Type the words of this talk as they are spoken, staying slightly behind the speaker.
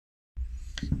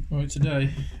Right, today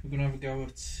we're going to have a go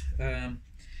at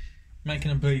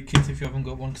making a bleed kit if you haven't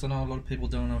got one, because I know a lot of people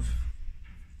don't have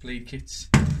bleed kits.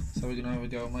 So we're going to have a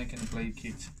go at making a bleed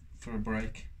kit for a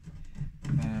brake,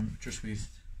 just with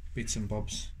bits and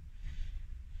bobs.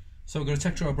 So we've got a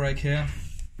Tektro brake here,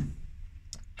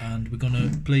 and we're going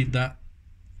to bleed that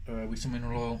with some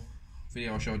mineral oil.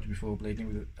 Video I showed you before, bleeding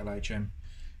with LHM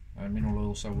mineral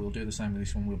oil, so we'll do the same with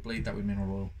this one. We'll bleed that with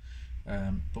mineral oil.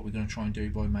 But we're going to try and do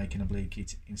it by making a bleed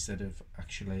kit instead of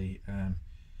actually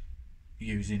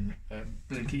using a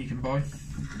bleed kit you can buy.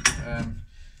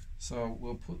 So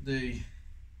we'll put the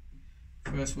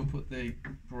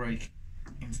brake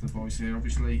into the vise here.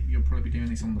 Obviously you'll probably be doing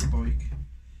this on the bike.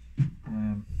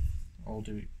 I'll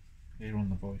do it here on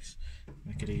the vise,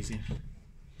 make it easier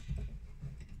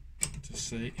to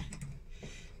see.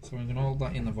 So I'm going to hold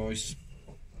that in the vise.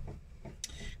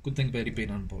 Good thing about it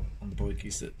being on the bike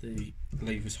is that the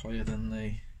lever's higher than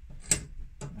the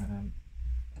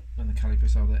caliper,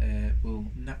 so the air will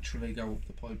naturally go up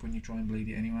the pipe when you try and bleed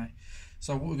it anyway.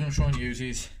 So what we're going to try and use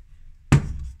is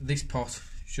this pot.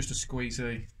 It's just a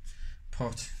squeezy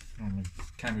pot.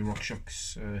 Came with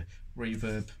RockShox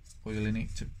reverb oil in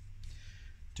it to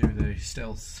do the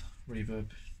stealth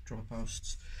reverb drop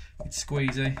posts. It's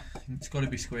squeezy. It's got to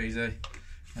be squeezy,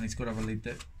 and it's got to have a lid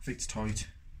that fits tight.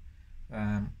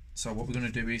 So what we're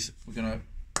going to do is we're going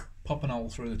to pop an hole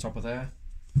through the top of there.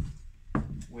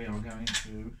 We are going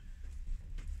to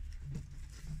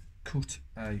cut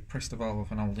a Presta valve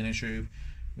off an old inner tube.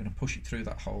 We're going to push it through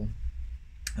that hole,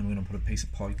 and we're going to put a piece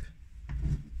of pipe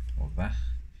like that,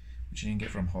 which you can get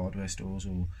from hardware stores,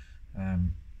 or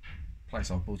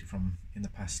place I've bought it from in the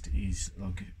past is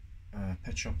like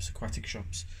pet shops, aquatic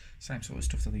shops, same sort of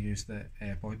stuff that they use their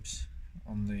air pipes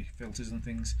on the filters and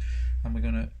things. And we're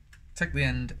going to take the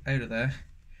end out of there,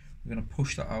 we're going to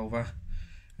push that over,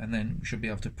 and then we should be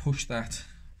able to push that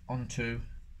onto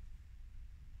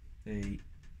the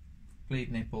bleed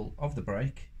nipple of the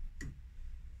brake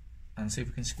and see if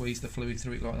we can squeeze the fluid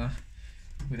through it like that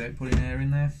without putting air in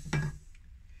there.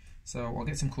 So I'll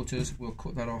get some cutters, we'll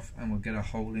cut that off, and we'll get a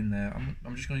hole in there.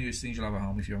 I'm just going to use things you'll have at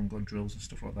home if you haven't got drills and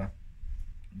stuff like that.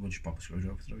 We'll just pop a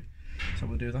screwdriver through it. So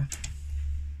we'll do that.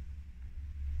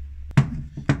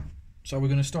 So we're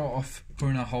going to start off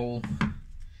putting a hole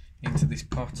into this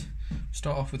pot.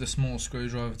 Start off with a small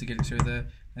screwdriver to get it through there,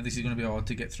 and this is going to be hard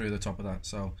to get through the top of that.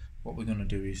 So what we're going to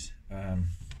do is we're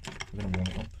going to warm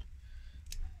it up.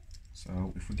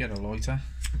 So if we get a lighter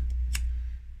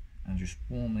and just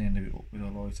warm the end of it up with a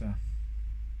lighter,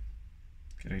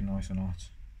 get it nice and hot.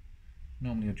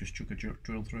 Normally I just chuck a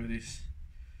drill through this,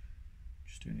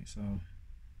 just doing it so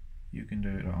you can do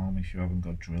it at home if you haven't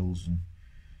got drills and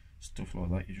stuff like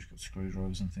that. You just got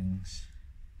screwdrivers and things.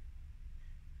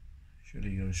 Surely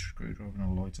you got a screwdriver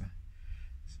and a lighter.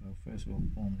 So first we'll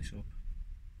warm this up,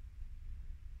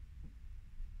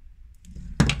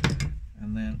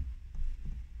 and then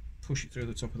push it through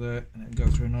the top of there, and it'll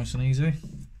go through nice and easy.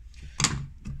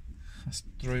 That's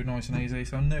through nice and easy.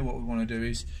 So now what we want to do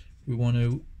is we want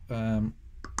to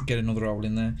get another hole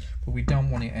in there, but we don't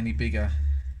want it any bigger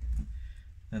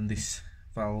than this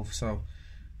valve. So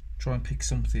try and pick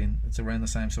something that's around the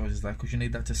same size as that, because you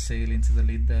need that to seal into the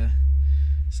lid there.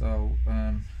 So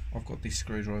I've got this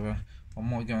screwdriver. I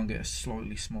might go and get a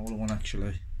slightly smaller one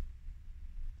actually.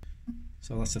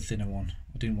 So that's a thinner one.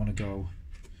 I didn't want to go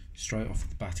straight off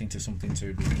the bat into something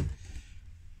too big.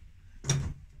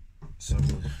 So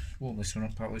we'll warm this one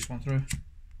up, power this one through.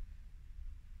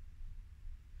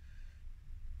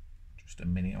 Just a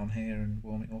minute on here and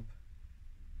warm it up.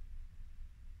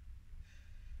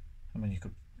 I mean, you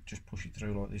could just push it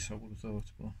through like this, I would have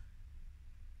thought, but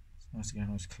it's nice to get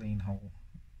a nice clean hole,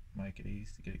 make it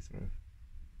easy to get it through.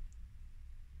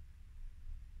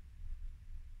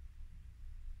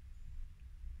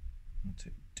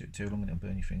 Not too long and it'll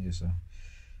burn your fingers, so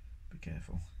be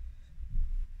careful.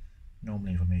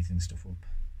 Normally if I'm heating stuff up,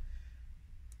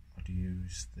 I'd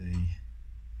use the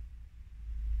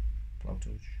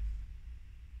blowtorch.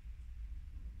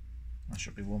 That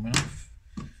should be warm enough.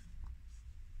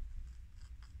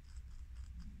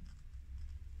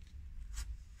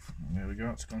 There we go,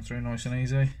 it's gone through nice and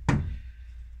easy.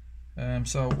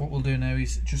 So what we'll do now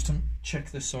is just to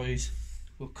check the size,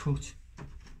 we'll cut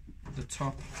the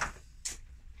top.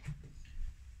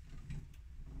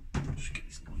 Just get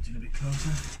this lighting a bit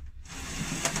closer.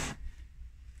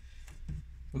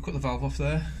 We'll cut the valve off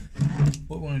there.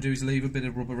 What we want to do is leave a bit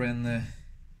of rubber around the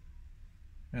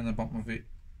bottom of it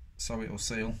so it'll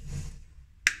seal.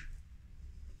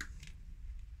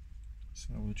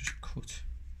 So we'll just cut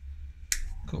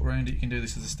around it. You can do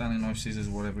this with a Stanley knife, scissors,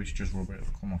 or whatever. It's just rubber,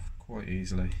 it'll come off quite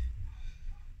easily.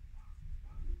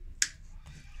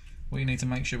 what you need to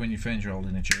make sure when you finish your old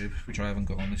inner tube, which I haven't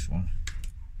got on this one,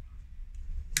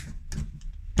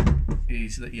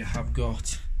 is that you have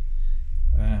got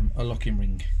a locking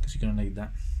ring, because you're going to need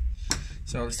that.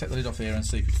 So let's take the lid off here and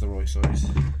see if it's the right size.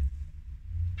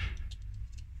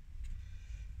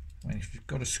 I mean, if you've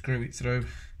got to screw it through,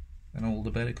 then all the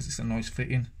better, because it's a nice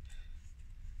fitting.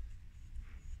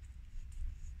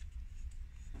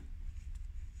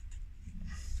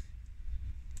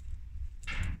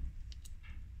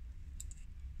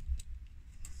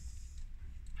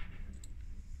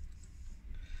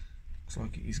 Looks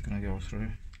like it is going to go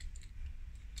through.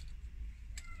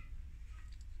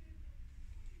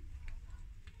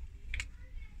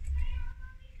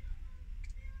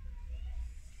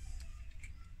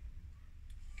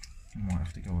 I might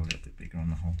have to go a little bit bigger on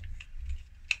the hole.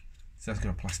 So that's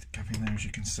got a plastic cap in there, as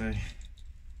you can see.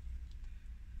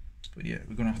 But yeah,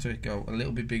 we're going to have to go a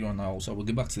little bit bigger on the hole, so we'll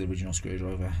go back to the original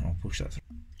screwdriver and I'll push that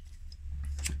through.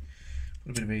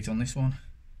 Put a bit of heat on this one.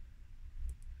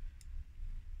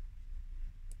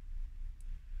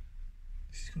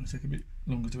 This is going to take a bit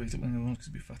longer to heat up than the other one because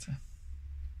it's a bit fatter.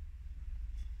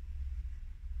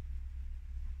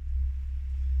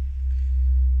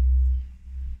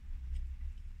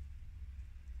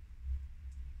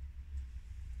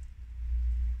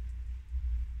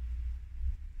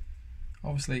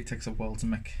 Obviously it takes a while to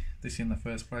make this in the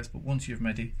first place, but once you've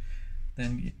made it,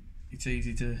 then it's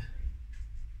easy to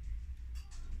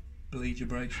bleed your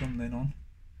brakes from then on.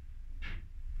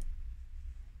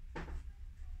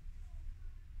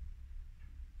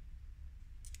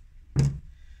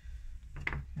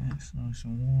 Yeah, it's nice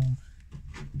and warm.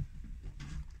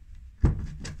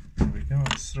 There we go,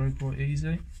 it's through quite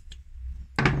easy.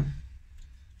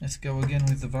 Let's go again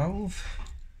with the valve.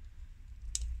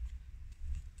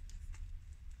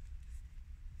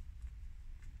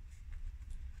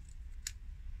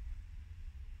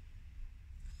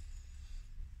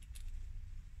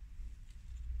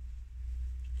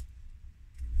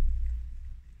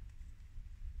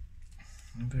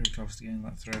 I'm very close to getting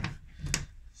that through.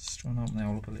 Just trying to open the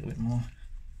hole up a little bit more.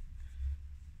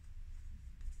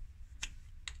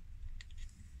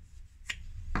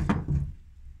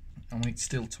 And it's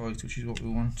still tight, which is what we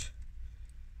want.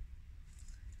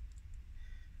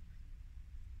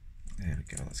 There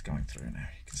we go, that's going through now.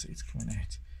 You can see it's coming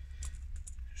out.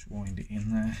 Just wind it in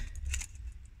there.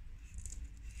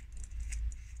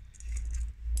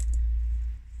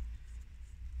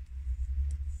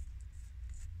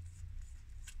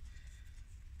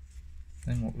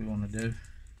 Then what we want to do,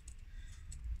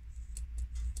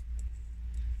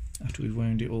 after we've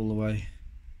wound it all the way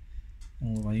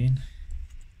in,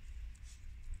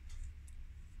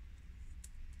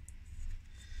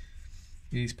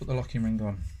 is put the locking ring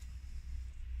on.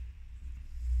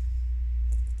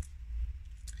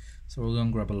 So we'll go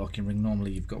and grab a locking ring.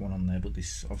 Normally you've got one on there, but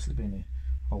this obviously being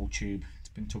a whole tube, it's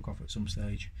been took off at some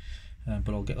stage.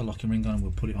 But I'll get a locking ring on and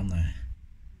we'll put it on there.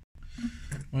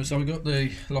 Right, so we've got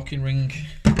the locking ring,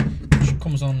 which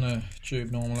comes on the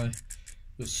tube normally.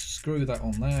 Just screw that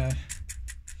on there,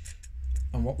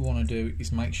 and what we want to do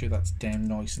is make sure that's down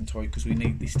nice and tight, because we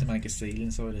need this to make a seal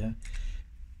inside here.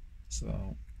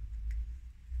 So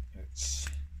let's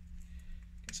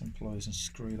get some pliers and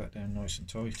screw that down nice and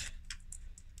tight.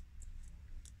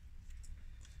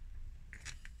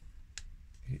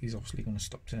 It is obviously going to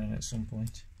stop turning at some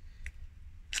point.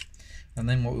 And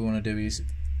then what we want to do is,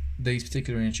 these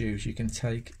particular inner tubes, you can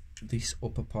take this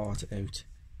upper part out.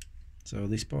 So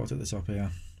this part at the top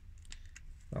here,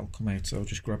 that'll come out. So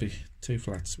just grab it, 2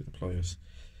 flats with the pliers,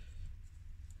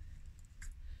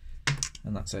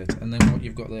 and that's it. And then what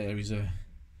you've got there is a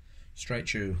straight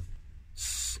tube.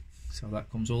 So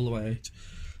that comes all the way out,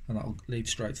 and that'll lead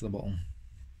straight to the bottom.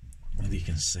 And you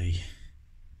can see,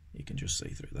 you can just see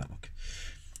through that. Look.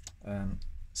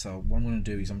 So what I'm going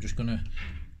to do is I'm just going to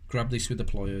grab this with the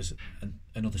pliers and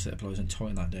another set of pliers and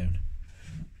tighten that down.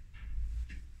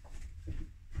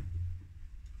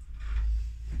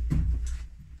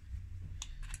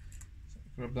 So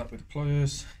grab that with the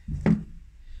pliers, and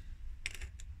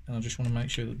I just want to make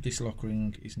sure that this lock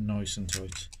ring is nice and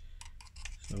tight.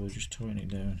 So we'll just tighten it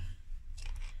down.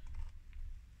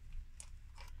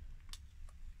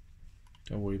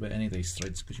 Don't worry about any of these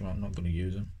threads because you're not going to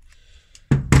use them.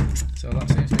 So that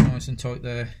seems to be nice and tight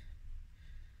there.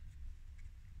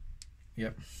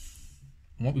 Yep.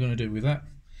 And what we're going to do with that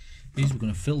is we're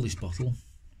going to fill this bottle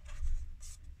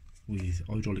with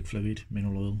hydraulic fluid,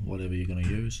 mineral oil, whatever you're going to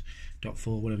use,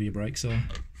 .4, whatever your brakes are. I'm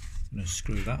going to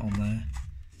screw that on there,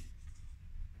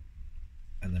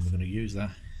 and then we're going to use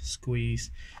that squeeze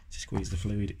to squeeze the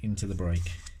fluid into the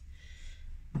brake.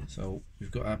 So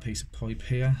we've got our piece of pipe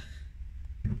here.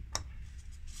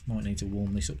 Might need to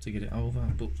warm this up to get it over,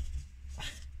 but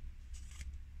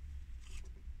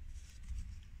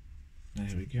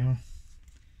there we go.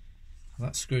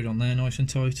 That's screwed on there nice and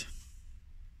tight.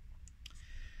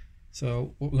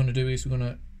 So what we're going to do is we're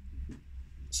going to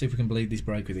see if we can bleed this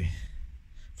brake with it.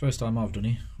 First time I've done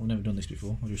it. I've never done this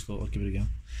before. I just thought I'd give it a go.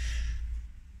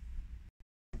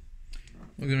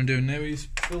 What we're going to do now is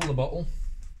fill the bottle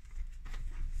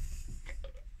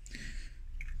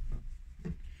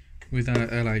with our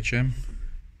LHM.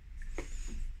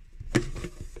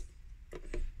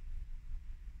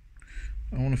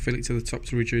 I want to fill it to the top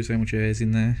to reduce how much air is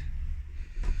in there.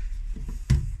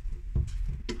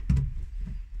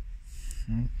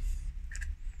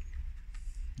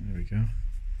 There we go.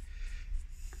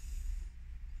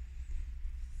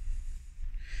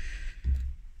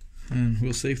 And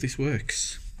we'll see if this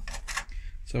works.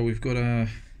 So we've got our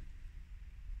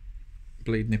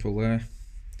bleed nipple there.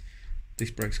 This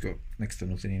brake's got next to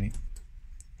nothing in it.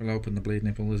 We'll open the bleed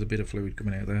nipple, there's a bit of fluid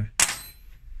coming out there.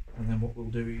 And then what we'll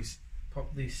do is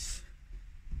pop this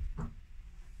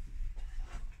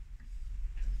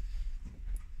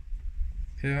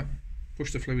here,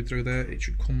 push the fluid through there, it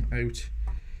should come out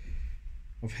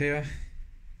of here.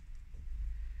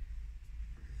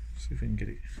 See if we can get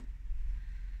it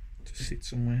to sit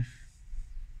somewhere.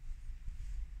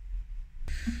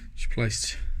 Just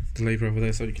placed the lever over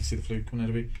there so you can see the fluid coming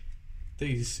out of it.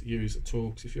 These use a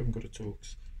Torx. If you haven't got a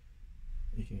Torx,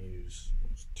 you can use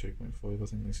 2.5, I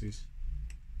think this is.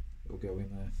 It'll go in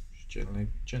there. Just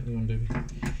gently undo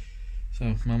it.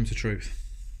 So, moment of truth.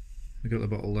 We've got the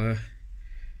bottle there.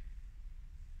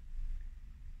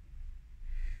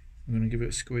 I'm going to give it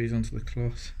a squeeze onto the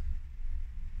cloth.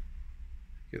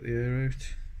 Get the air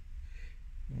out.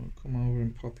 We'll come over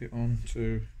and pop it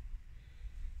onto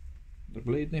the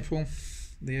bleed nipple.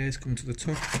 The air's come to the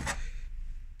top.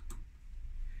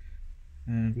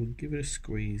 And we'll give it a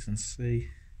squeeze and see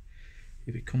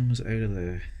if it comes out of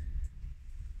there.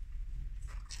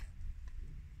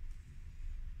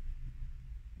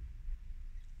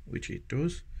 Which it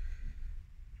does.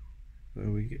 So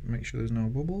we make sure there's no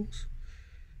bubbles.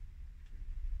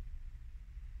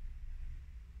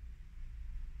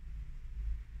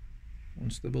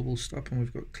 Once the bubbles stop and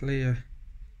we've got clear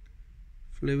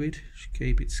fluid, just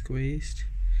keep it squeezed.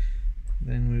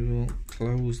 Then we will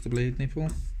close the bleed nipple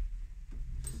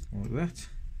like that.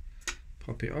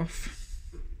 Pop it off.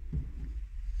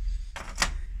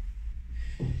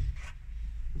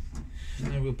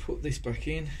 Now we'll put this back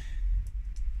in.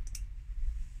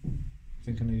 I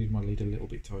think I needed my lead a little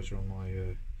bit tighter on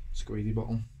my squeezy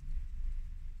bottle.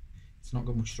 It's not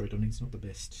got much thread on it, it's not the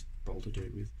best bottle to do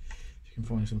it with. If you can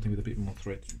find something with a bit more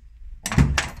thread on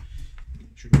it, it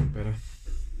should work better.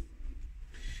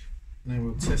 Now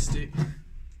we'll test it.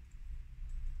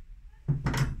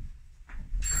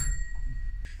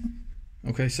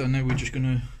 Okay, so now we're just going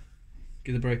to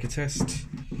give the brake a test.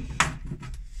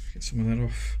 Get some of that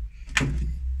off.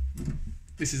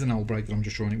 This is an old brake that I'm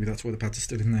just trying it with, that's why the pads are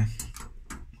still in there.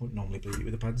 I wouldn't normally bleed it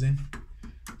with the pads in.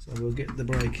 So we'll get the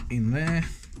brake in there.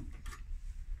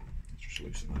 Let's just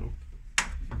loosen that up.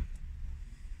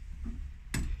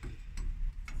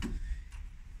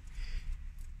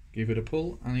 Give it a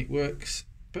pull and it works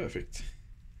perfect.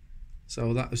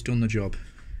 So that has done the job.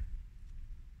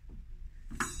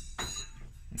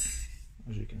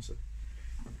 As you can see.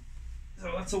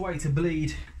 So that's a way to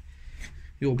bleed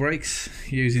your brakes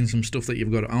using some stuff that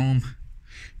you've got at home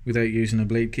without using a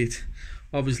bleed kit.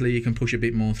 Obviously you can push a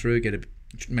bit more through,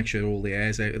 make sure all the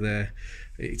air's out of there.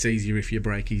 It's easier if your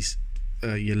brake is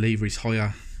your lever is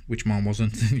higher, which mine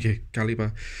wasn't, than your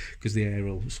caliper, because the air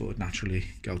will sort of naturally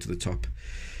go to the top.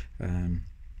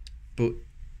 But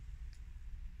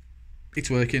it's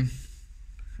working.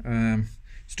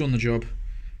 It's done the job.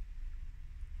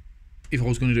 If I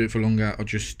was going to do it for longer, I'd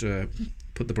just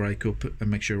put the brake up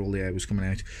and make sure all the air was coming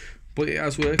out. But it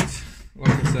has worked.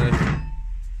 Like I said,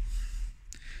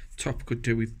 top could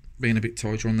do with being a bit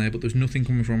tighter on there, but there's nothing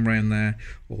coming from around there.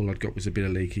 All I'd got was a bit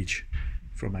of leakage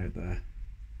from out there.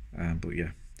 But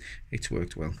yeah, it's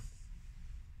worked well.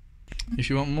 If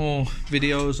you want more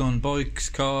videos on bikes,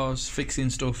 cars, fixing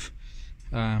stuff,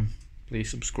 please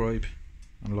subscribe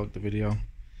and like the video.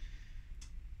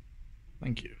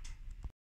 Thank you.